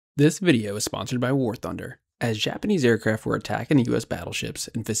This video is sponsored by War Thunder. As Japanese aircraft were attacking U.S. battleships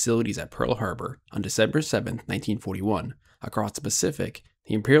and facilities at Pearl Harbor on December 7, 1941, across the Pacific,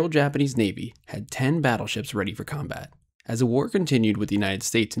 the Imperial Japanese Navy had 10 battleships ready for combat. As the war continued with the United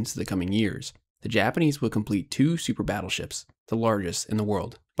States into the coming years, the Japanese would complete 2 super battleships, the largest in the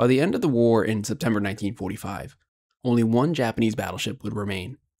world. By the end of the war in September 1945, only 1 Japanese battleship would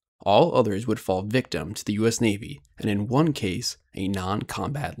remain. All others would fall victim to the U.S. Navy, and in one case, a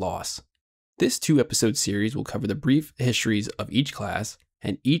non-combat loss. This 2-episode series will cover the brief histories of each class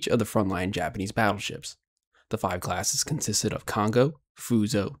and each of the frontline Japanese battleships. The 5 classes consisted of Kongō,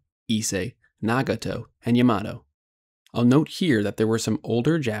 Fusō, Ise, Nagato, and Yamato. I'll note here that there were some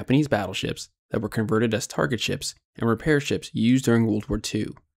older Japanese battleships that were converted as target ships and repair ships used during World War II,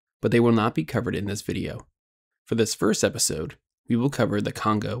 but they will not be covered in this video. For this first episode, we will cover the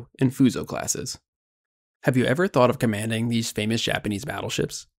Kongō and Fusō classes. Have you ever thought of commanding these famous Japanese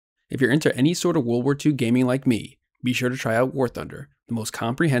battleships? If you're into any sort of World War II gaming like me, be sure to try out War Thunder, the most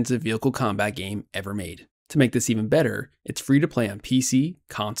comprehensive vehicle combat game ever made. To make this even better, it's free to play on PC,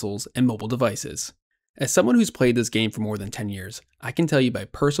 consoles, and mobile devices. As someone who's played this game for more than 10 years, I can tell you by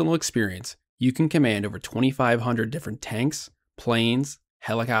personal experience, you can command over 2,500 different tanks, planes,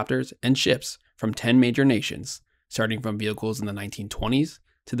 helicopters, and ships from 10 major nations, starting from vehicles in the 1920s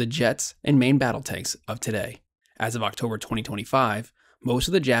to the jets and main battle tanks of today. As of October 2025, most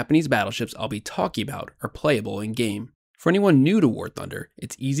of the Japanese battleships I'll be talking about are playable in-game. For anyone new to War Thunder,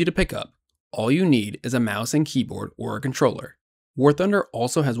 it's easy to pick up. All you need is a mouse and keyboard or a controller. War Thunder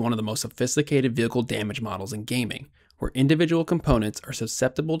also has one of the most sophisticated vehicle damage models in gaming, where individual components are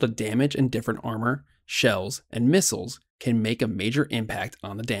susceptible to damage and different armor, shells, and missiles can make a major impact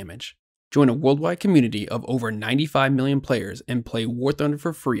on the damage. Join a worldwide community of over 95 million players and play War Thunder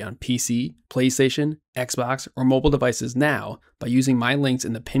for free on PC, PlayStation, Xbox, or mobile devices now by using my links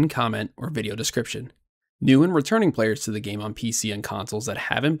in the pinned comment or video description. New and returning players to the game on PC and consoles that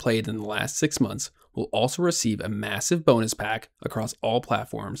haven't played in the last 6 months will also receive a massive bonus pack across all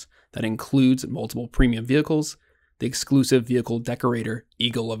platforms that includes multiple premium vehicles, the exclusive vehicle decorator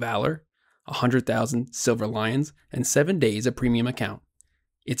Eagle of Valor, 100,000 Silver Lions, and 7 days of premium account.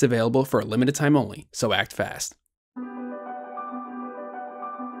 It's available for a limited time only, so act fast.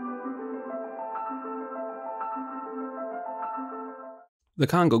 The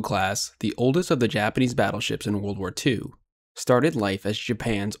Kongō-class, the oldest of the Japanese battleships in World War II, started life as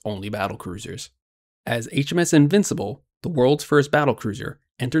Japan's only battlecruisers. As HMS Invincible, the world's first battlecruiser,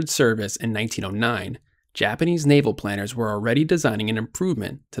 entered service in 1909, Japanese naval planners were already designing an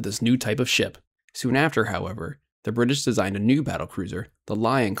improvement to this new type of ship. Soon after, however, the British designed a new battlecruiser, the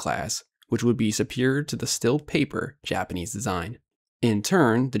Lion-class, which would be superior to the still paper Japanese design. In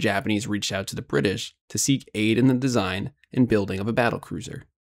turn, the Japanese reached out to the British to seek aid in the design and building of a battlecruiser.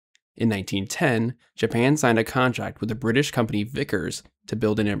 In 1910, Japan signed a contract with the British company Vickers to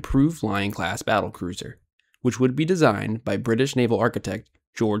build an improved Lion-class battlecruiser, which would be designed by British naval architect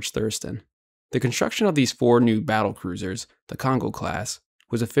George Thurston. The construction of these 4 new battlecruisers, the Kongō-class,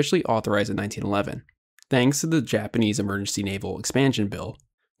 was officially authorized in 1911. Thanks to the Japanese Emergency Naval Expansion Bill,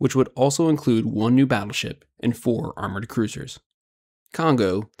 which would also include 1 new battleship and 4 armored cruisers.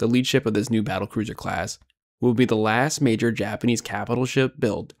 Kongō, the lead ship of this new battlecruiser class, will be the last major Japanese capital ship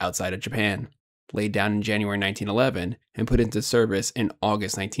built outside of Japan. Laid down in January 1911 and put into service in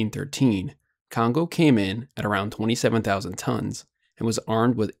August 1913, Kongō came in at around 27,000 tons and was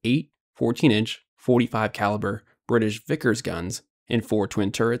armed with 8 14-inch 45 caliber British Vickers guns and 4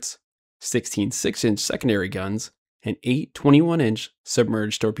 twin turrets, 16 6-inch secondary guns, and 8 21-inch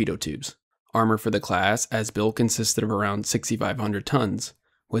submerged torpedo tubes. Armor for the class as built consisted of around 6,500 tons,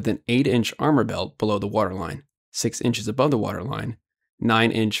 with an 8-inch armor belt below the waterline, 6 inches above the waterline,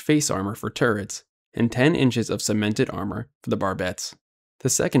 9-inch face armor for turrets, and 10 inches of cemented armor for the barbettes. The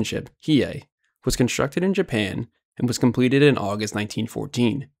second ship, Hiei, was constructed in Japan and was completed in August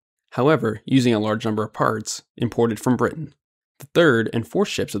 1914, however using a large number of parts imported from Britain. The third and fourth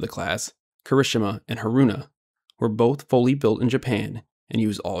ships of the class, Kirishima and Haruna, were both fully built in Japan and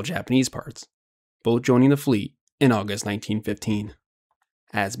used all Japanese parts, both joining the fleet in August 1915.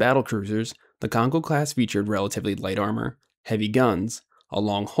 As battlecruisers, the Kongō-class featured relatively light armor, heavy guns, a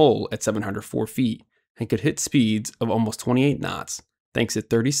long hull at 704 feet, and could hit speeds of almost 28 knots thanks to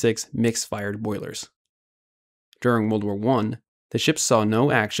 36 mixed-fired boilers. During World War I, the ships saw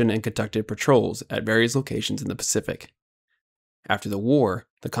no action and conducted patrols at various locations in the Pacific. After the war,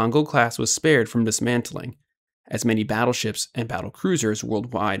 the Kongō-class was spared from dismantling, as many battleships and battlecruisers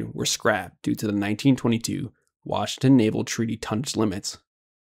worldwide were scrapped due to the 1922 Washington Naval Treaty tonnage limits.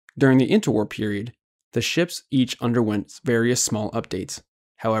 During the interwar period, the ships each underwent various small updates,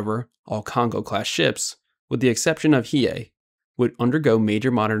 However, all Kongō-class ships, with the exception of Hiei, would undergo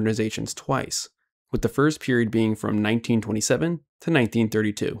major modernizations twice, with the first period being from 1927 to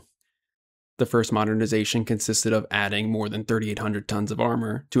 1932. The first modernization consisted of adding more than 3,800 tons of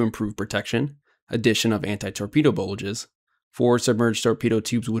armor to improve protection, addition of anti-torpedo bulges, 4 submerged torpedo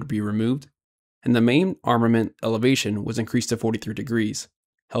tubes would be removed, and the main armament elevation was increased to 43 degrees,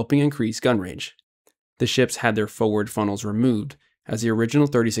 helping increase gun range. The ships had their forward funnels removed, as the original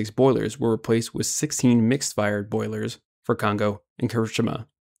 36 boilers were replaced with 16 mixed-fired boilers for Kongō and Kirishima,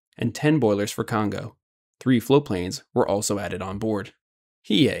 and 10 boilers for Kongō. 3 floatplanes were also added on board.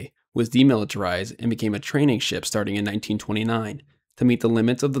 Hiei was demilitarized and became a training ship starting in 1929 to meet the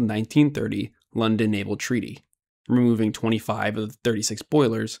limits of the 1930 London Naval Treaty, removing 25 of the 36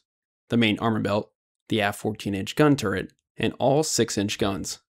 boilers, the main armor belt, the aft 14-inch gun turret, and all 6-inch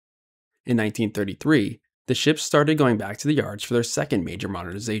guns. In 1933, the ships started going back to the yards for their second major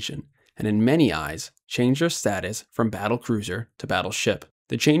modernization, and in many eyes, changed their status from battle cruiser to battleship.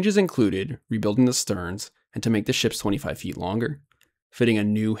 The changes included rebuilding the sterns and to make the ships 25 feet longer, fitting a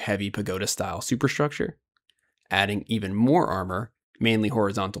new heavy pagoda-style superstructure, adding even more armor, mainly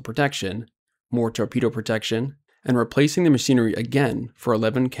horizontal protection, more torpedo protection, and replacing the machinery again for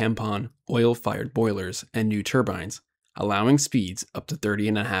 11 Kampon oil-fired boilers and new turbines, allowing speeds up to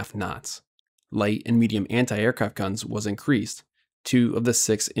 30.5 knots. Light and medium anti-aircraft guns was increased, 2 of the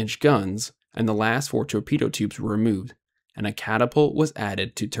 6-inch guns and the last 4 torpedo tubes were removed, and a catapult was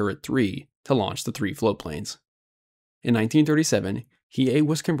added to turret 3 to launch the 3 floatplanes. In 1937, Hiei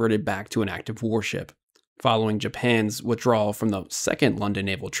was converted back to an active warship, following Japan's withdrawal from the Second London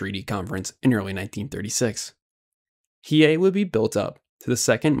Naval Treaty Conference in early 1936. Hiei would be built up to the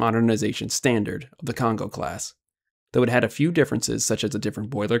second modernization standard of the Kongō-class, though it had a few differences such as a different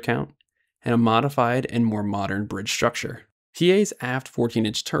boiler count and a modified and more modern bridge structure. Hiei's aft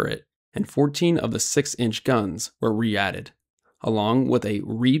 14-inch turret and 14 of the 6-inch guns were re-added, along with a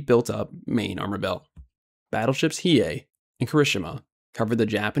rebuilt-up main armor belt. Battleships Hiei and Kirishima covered the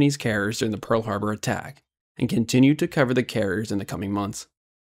Japanese carriers during the Pearl Harbor attack and continued to cover the carriers in the coming months.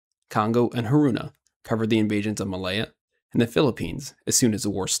 Kongō and Haruna covered the invasions of Malaya and the Philippines as soon as the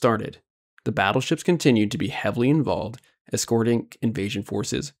war started. The battleships continued to be heavily involved escorting invasion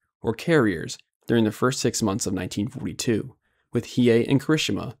forces or carriers during the first 6 months of 1942, with Hiei and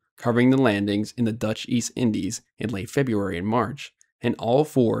Kirishima covering the landings in the Dutch East Indies in late February and March, and all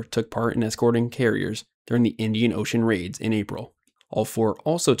 4 took part in escorting carriers during the Indian Ocean raids in April. All 4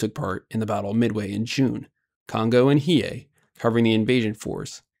 also took part in the Battle of Midway in June, Kongō and Hiei covering the invasion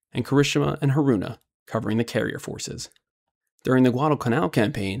force, and Kirishima and Haruna covering the carrier forces. During the Guadalcanal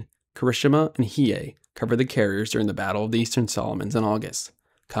campaign, Kirishima and Hiei covered the carriers during the Battle of the Eastern Solomons in August.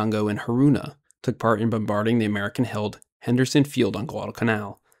 Kongō and Haruna took part in bombarding the American-held Henderson Field on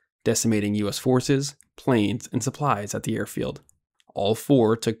Guadalcanal, decimating U.S. forces, planes, and supplies at the airfield. All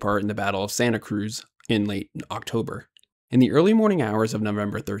 4 took part in the Battle of Santa Cruz in late October. In the early morning hours of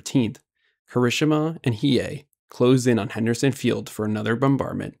November 13th, Kirishima and Hiei closed in on Henderson Field for another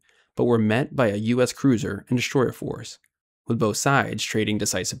bombardment, but were met by a U.S. cruiser and destroyer force, with both sides trading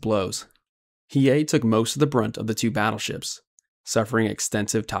decisive blows. Hiei took most of the brunt of the 2 battleships, suffering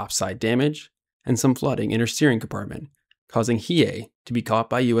extensive topside damage and some flooding in her steering compartment, causing Hiei to be caught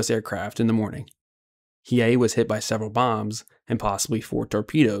by U.S. aircraft in the morning. Hiei was hit by several bombs and possibly 4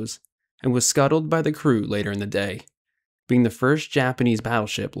 torpedoes, and was scuttled by the crew later in the day, being the first Japanese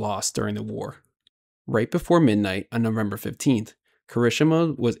battleship lost during the war. Right before midnight on November 15th,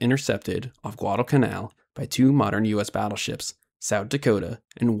 Kirishima was intercepted off Guadalcanal by 2 modern U.S. battleships, South Dakota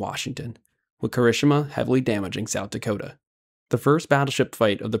and Washington, with Kirishima heavily damaging South Dakota. The first battleship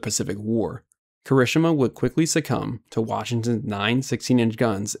fight of the Pacific War, Kirishima would quickly succumb to Washington's 9 16-inch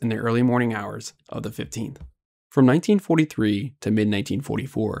guns in the early morning hours of the 15th. From 1943 to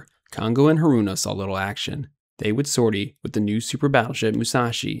mid-1944, Kongō and Haruna saw little action. They would sortie with the new super battleship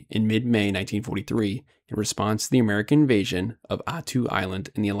Musashi in mid-May 1943 in response to the American invasion of Attu Island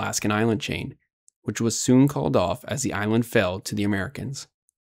in the Alaskan island chain, which was soon called off as the island fell to the Americans.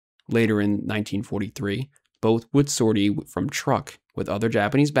 Later in 1943, both would sortie from Truk with other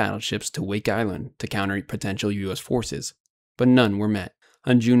Japanese battleships to Wake Island to counter potential U.S. forces, but none were met.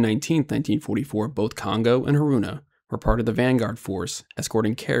 On June 19, 1944, both Kongō and Haruna were part of the vanguard force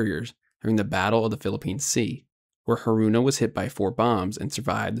escorting carriers during the Battle of the Philippine Sea, where Haruna was hit by 4 bombs and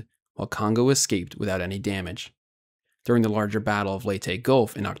survived, while Kongō escaped without any damage. During the larger Battle of Leyte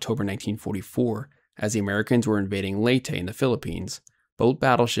Gulf in October 1944, as the Americans were invading Leyte in the Philippines, both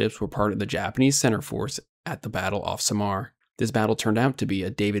battleships were part of the Japanese center force at the battle off Samar. This battle turned out to be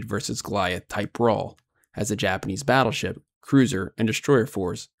a David versus Goliath type brawl, as the Japanese battleship cruiser, and destroyer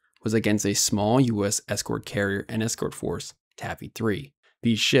force was against a small U.S. escort carrier and escort force, Taffy 3.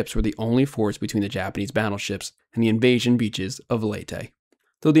 These ships were the only force between the Japanese battleships and the invasion beaches of Leyte.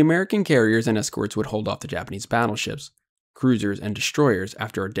 Though the American carriers and escorts would hold off the Japanese battleships, cruisers, and destroyers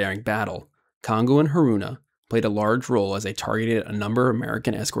after a daring battle, Kongō and Haruna played a large role as they targeted a number of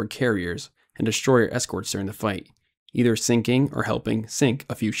American escort carriers and destroyer escorts during the fight, either sinking or helping sink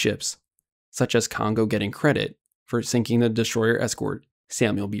a few ships, such as Kongō getting credit for sinking the destroyer escort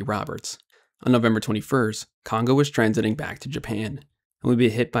Samuel B. Roberts. On November 21st, Kongō was transiting back to Japan and would be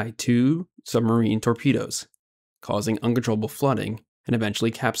hit by 2 submarine torpedoes, causing uncontrollable flooding and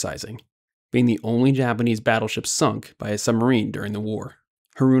eventually capsizing, being the only Japanese battleship sunk by a submarine during the war.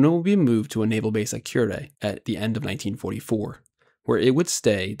 Haruna would be moved to a naval base at Kure at the end of 1944, where it would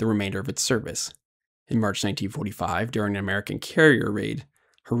stay the remainder of its service. In March 1945, during an American carrier raid,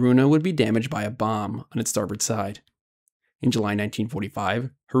 Haruna would be damaged by a bomb on its starboard side. In July 1945,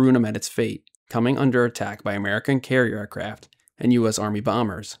 Haruna met its fate, coming under attack by American carrier aircraft and U.S. Army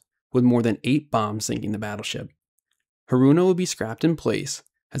bombers, with more than 8 bombs sinking the battleship. Haruna would be scrapped in place,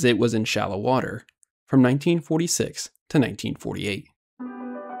 as it was in shallow water, from 1946 to 1948.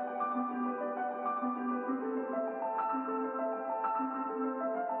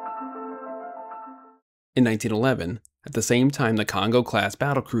 In 1911, at the same time the Kongō-class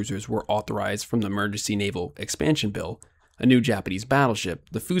battlecruisers were authorized from the Emergency Naval Expansion Bill, a new Japanese battleship,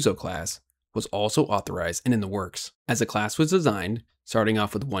 the Fusō-class, was also authorized and in the works. As the class was designed, starting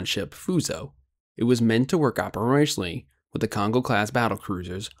off with one ship, Fusō, it was meant to work operationally with the Kongō-class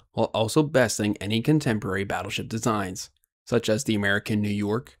battlecruisers while also besting any contemporary battleship designs, such as the American New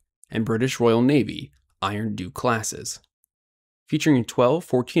York and British Royal Navy Iron Duke classes. Featuring 12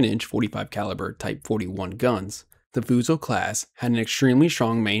 14-inch 45 caliber Type 41 guns, the Fusō-class had an extremely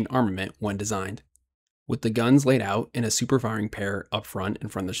strong main armament when designed, with the guns laid out in a superfiring pair up front in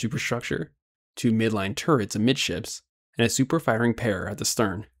front of the superstructure, 2 midline turrets amidships, and a superfiring pair at the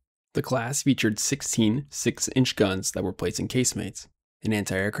stern. The class featured 16 6-inch guns that were placed in casemates, an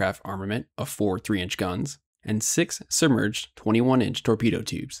anti-aircraft armament of 4 3-inch guns, and 6 submerged 21-inch torpedo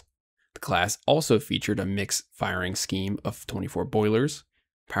tubes. The class also featured a mixed firing scheme of 24 boilers,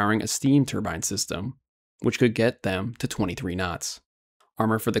 powering a steam turbine system, which could get them to 23 knots.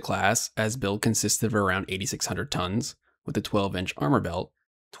 Armor for the class, as built, consisted of around 8,600 tons, with a 12-inch armor belt,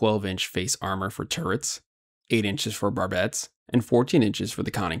 12-inch face armor for turrets, 8 inches for barbettes, and 14 inches for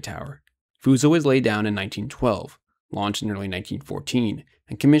the conning tower. Fusō was laid down in 1912, launched in early 1914,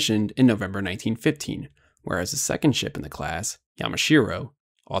 and commissioned in November 1915, whereas the second ship in the class, Yamashiro,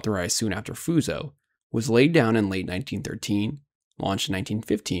 authorized soon after Fusō, was laid down in late 1913, launched in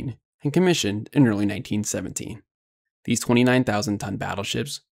 1915, and commissioned in early 1917. These 29,000-ton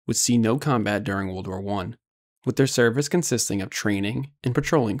battleships would see no combat during World War I, with their service consisting of training and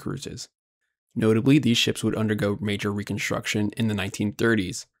patrolling cruises. Notably, these ships would undergo major reconstruction in the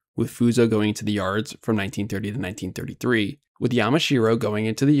 1930s, with Fusō going into the yards from 1930 to 1933, with Yamashiro going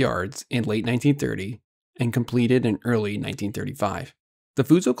into the yards in late 1930 and completed in early 1935. The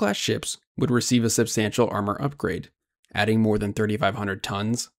Fusō-class ships would receive a substantial armor upgrade, adding more than 3,500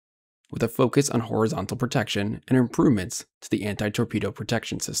 tons, with a focus on horizontal protection and improvements to the anti-torpedo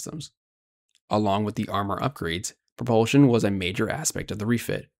protection systems. Along with the armor upgrades, propulsion was a major aspect of the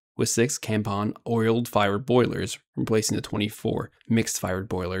refit, with 6 Kampan oiled-fired boilers replacing the 24 mixed-fired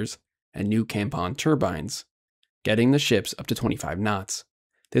boilers and new Kampan turbines, getting the ships up to 25 knots.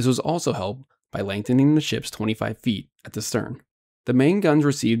 This was also helped by lengthening the ships 25 feet at the stern. The main guns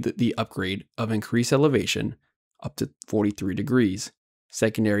received the upgrade of increased elevation up to 43 degrees.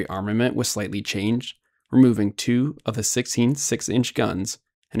 Secondary armament was slightly changed, removing 2 of the 16 6-inch guns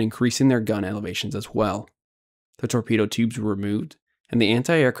and increasing their gun elevations as well. The torpedo tubes were removed, and the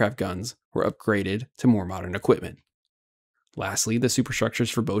anti-aircraft guns were upgraded to more modern equipment. Lastly, the superstructures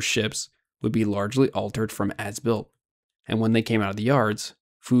for both ships would be largely altered from as built, and when they came out of the yards,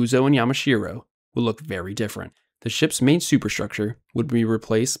 Fusō and Yamashiro would look very different. The ship's main superstructure would be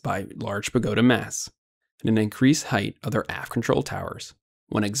replaced by large pagoda masts and an increased height of their aft control towers.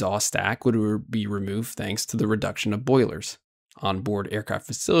 One exhaust stack would be removed thanks to the reduction of boilers. Onboard aircraft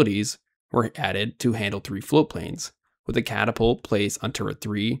facilities were added to handle 3 floatplanes, with a catapult placed on turret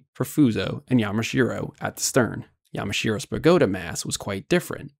 3 for Fusō and Yamashiro at the stern. Yamashiro's pagoda mast was quite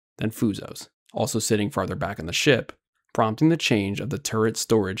different than Fusō's, also sitting farther back on the ship, prompting the change of the turret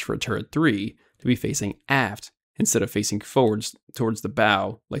storage for turret 3 to be facing aft instead of facing forwards towards the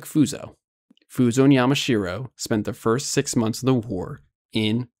bow like Fusō. Fusō and Yamashiro spent the first 6 months of the war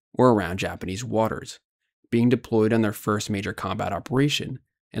in or around Japanese waters, being deployed on their first major combat operation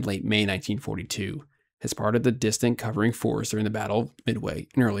in late May 1942, as part of the distant covering force during the Battle of Midway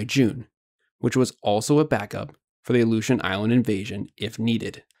in early June, which was also a backup for the Aleutian Island invasion if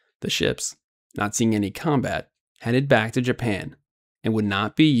needed. The ships, not seeing any combat, headed back to Japan and would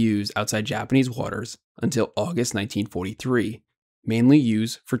not be used outside Japanese waters until August 1943, mainly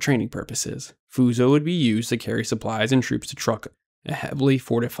used for training purposes. Fusō would be used to carry supplies and troops to Truk, a heavily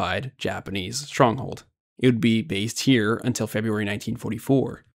fortified Japanese stronghold. It would be based here until February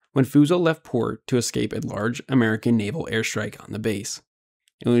 1944, when Fusō left port to escape a large American naval airstrike on the base.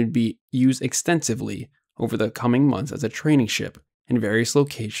 It would be used extensively over the coming months as a training ship in various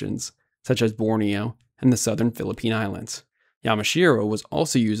locations, such as Borneo and the southern Philippine Islands. Yamashiro was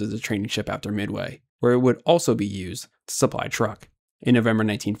also used as a training ship after Midway, where it would also be used to supply Truk. In November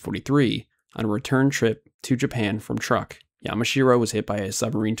 1943, on a return trip to Japan from Truk, Yamashiro was hit by a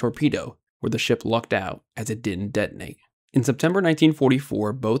submarine torpedo, where the ship lucked out as it didn't detonate. In September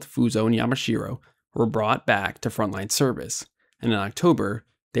 1944, both Fusō and Yamashiro were brought back to frontline service, and in October,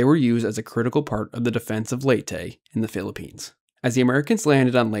 they were used as a critical part of the defense of Leyte in the Philippines. As the Americans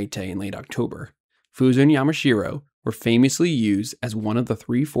landed on Leyte in late October, Fusō and Yamashiro were famously used as one of the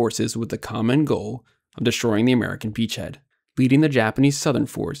three forces with the common goal of destroying the American beachhead. Leading the Japanese Southern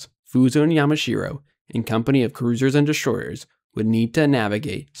Force, Fusō and Yamashiro, in company of cruisers and destroyers, would need to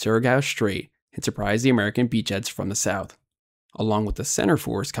navigate Surigao Strait and surprise the American beachheads from the south, along with the center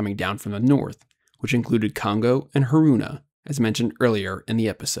force coming down from the north, which included Kongō and Haruna, as mentioned earlier in the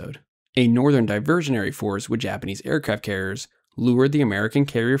episode. A northern diversionary force with Japanese aircraft carriers lured the American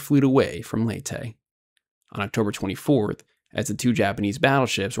carrier fleet away from Leyte. On October 24th, as the two Japanese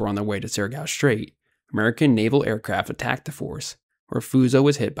battleships were on their way to Surigao Strait, American naval aircraft attacked the force, where Fusō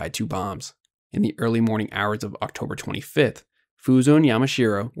was hit by 2 bombs. In the early morning hours of October 25th, Fusō and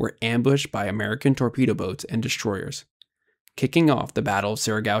Yamashiro were ambushed by American torpedo boats and destroyers, kicking off the Battle of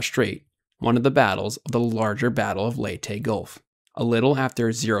Surigao Strait, one of the battles of the larger Battle of Leyte Gulf. A little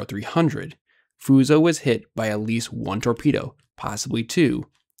after 0300, Fusō was hit by at least 1 torpedo, possibly 2,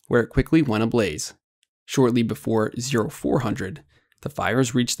 where it quickly went ablaze. Shortly before 0400, the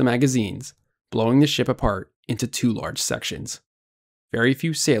fires reached the magazines, blowing the ship apart into 2 large sections. Very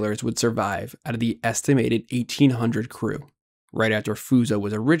few sailors would survive out of the estimated 1,800 crew. Right after Fusō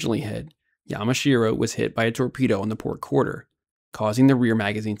was originally hit, Yamashiro was hit by a torpedo on the port quarter, causing the rear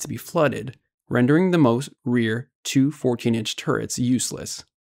magazines to be flooded, rendering the most rear 2 14-inch turrets useless.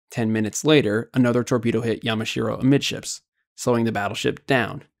 10 minutes later, another torpedo hit Yamashiro amidships, slowing the battleship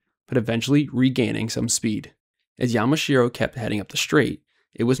down, but eventually regaining some speed. As Yamashiro kept heading up the strait,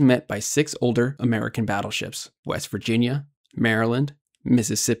 it was met by 6 older American battleships: West Virginia, Maryland,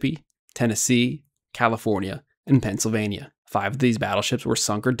 Mississippi, Tennessee, California, and Pennsylvania. 5 of these battleships were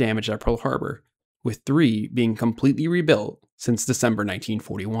sunk or damaged at Pearl Harbor, with 3 being completely rebuilt since December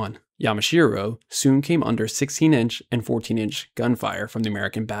 1941. Yamashiro soon came under 16-inch and 14-inch gunfire from the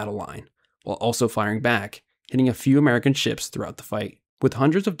American battle line, while also firing back, hitting a few American ships throughout the fight. With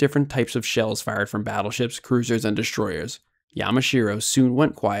hundreds of different types of shells fired from battleships, cruisers, and destroyers, Yamashiro soon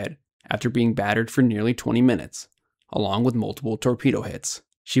went quiet after being battered for nearly 20 minutes, along with multiple torpedo hits.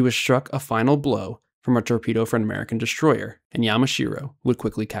 She was struck a final blow from a torpedo from an American destroyer, and Yamashiro would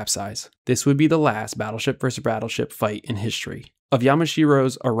quickly capsize. This would be the last battleship versus battleship fight in history. Of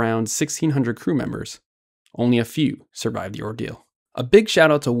Yamashiro's around 1,600 crew members, only a few survived the ordeal. A big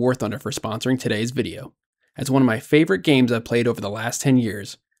shout out to War Thunder for sponsoring today's video. As one of my favorite games I've played over the last 10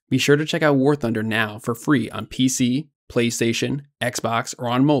 years, be sure to check out War Thunder now for free on PC, PlayStation, Xbox, or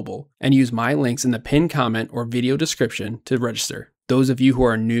on mobile, and use my links in the pinned comment or video description to register. Those of you who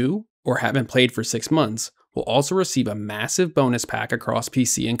are new or haven't played for 6 months will also receive a massive bonus pack across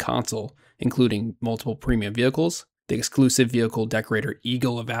PC and console, including multiple premium vehicles, the exclusive vehicle decorator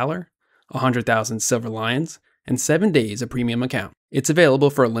Eagle of Valor, 100,000 Silver Lions, and 7 days of premium account. It's available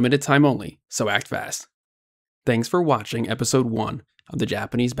for a limited time only, so act fast. Thanks for watching episode 1 of the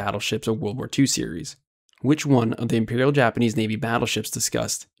Japanese Battleships of World War II series. Which one of the Imperial Japanese Navy battleships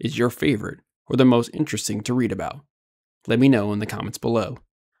discussed is your favorite or the most interesting to read about? Let me know in the comments below.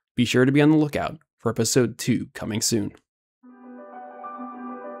 Be sure to be on the lookout for episode 2 coming soon.